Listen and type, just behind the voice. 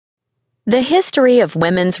The history of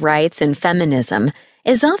women's rights and feminism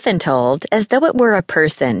is often told as though it were a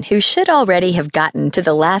person who should already have gotten to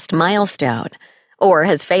the last milestone, or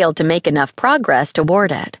has failed to make enough progress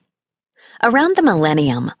toward it. Around the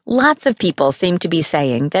millennium, lots of people seem to be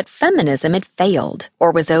saying that feminism had failed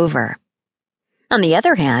or was over. On the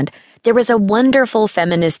other hand, there was a wonderful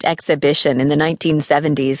feminist exhibition in the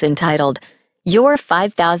 1970s entitled, "Your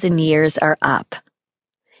 5,000 Years Are Up."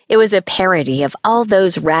 It was a parody of all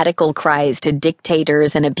those radical cries to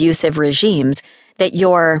dictators and abusive regimes that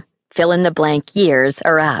your fill-in-the-blank years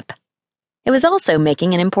are up. It was also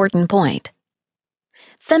making an important point.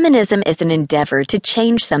 Feminism is an endeavor to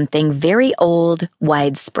change something very old,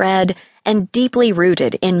 widespread, and deeply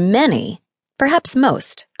rooted in many, perhaps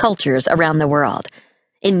most, cultures around the world,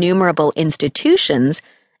 innumerable institutions,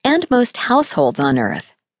 and most households on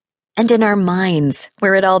Earth, and in our minds,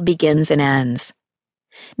 where it all begins and ends.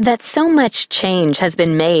 That so much change has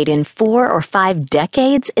been made in 4 or 5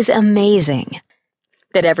 decades is amazing.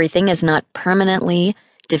 That everything is not permanently,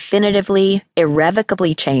 definitively,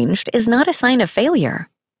 irrevocably changed is not a sign of failure.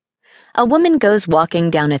 A woman goes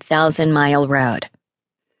walking down a 1,000-mile road.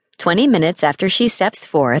 20 minutes after she steps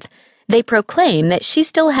forth, they proclaim that she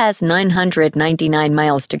still has 999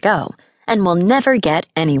 miles to go and will never get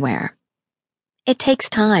anywhere. It takes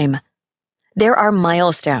time. There are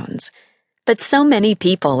milestones. But so many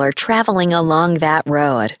people are traveling along that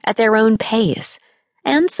road at their own pace,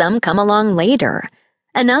 and some come along later,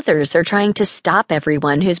 and others are trying to stop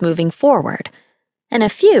everyone who's moving forward, and a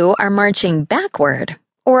few are marching backward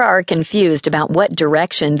or are confused about what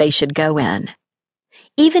direction they should go in.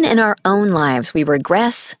 Even in our own lives, we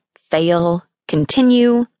regress, fail,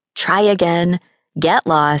 continue, try again, get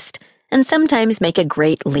lost, and sometimes make a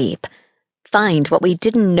great leap, find what we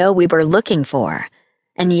didn't know we were looking for,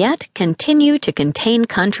 and yet continue to contain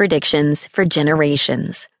contradictions for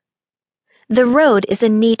generations. The road is a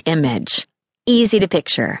neat image, easy to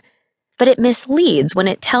picture, but it misleads when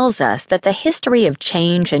it tells us that the history of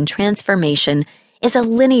change and transformation is a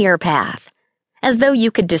linear path, as though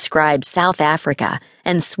you could describe South Africa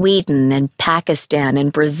and Sweden and Pakistan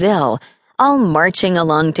and Brazil all marching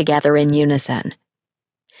along together in unison.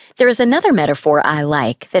 There is another metaphor I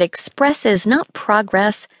like that expresses not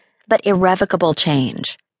progress, but irrevocable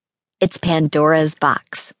change. It's Pandora's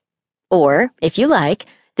box. Or, if you like,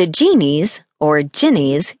 the genies, or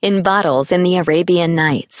jinnies, in bottles in the Arabian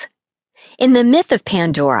Nights. In the myth of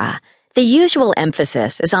Pandora, the usual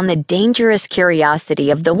emphasis is on the dangerous curiosity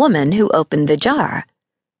of the woman who opened the jar.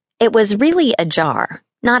 It was really a jar,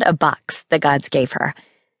 not a box the gods gave her,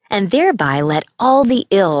 and thereby let all the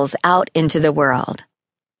ills out into the world.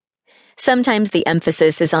 Sometimes the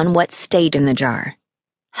emphasis is on what stayed in the jar.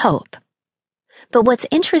 Hope. But what's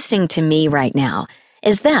interesting to me right now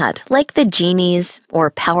is that, like the genies or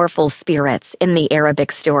powerful spirits in the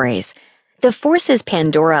Arabic stories, the forces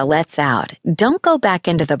Pandora lets out don't go back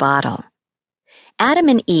into the bottle. Adam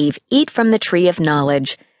and Eve eat from the tree of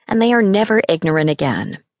knowledge, and they are never ignorant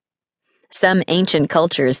again. Some ancient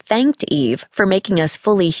cultures thanked Eve for making us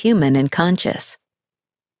fully human and conscious.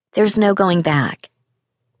 There's no going back.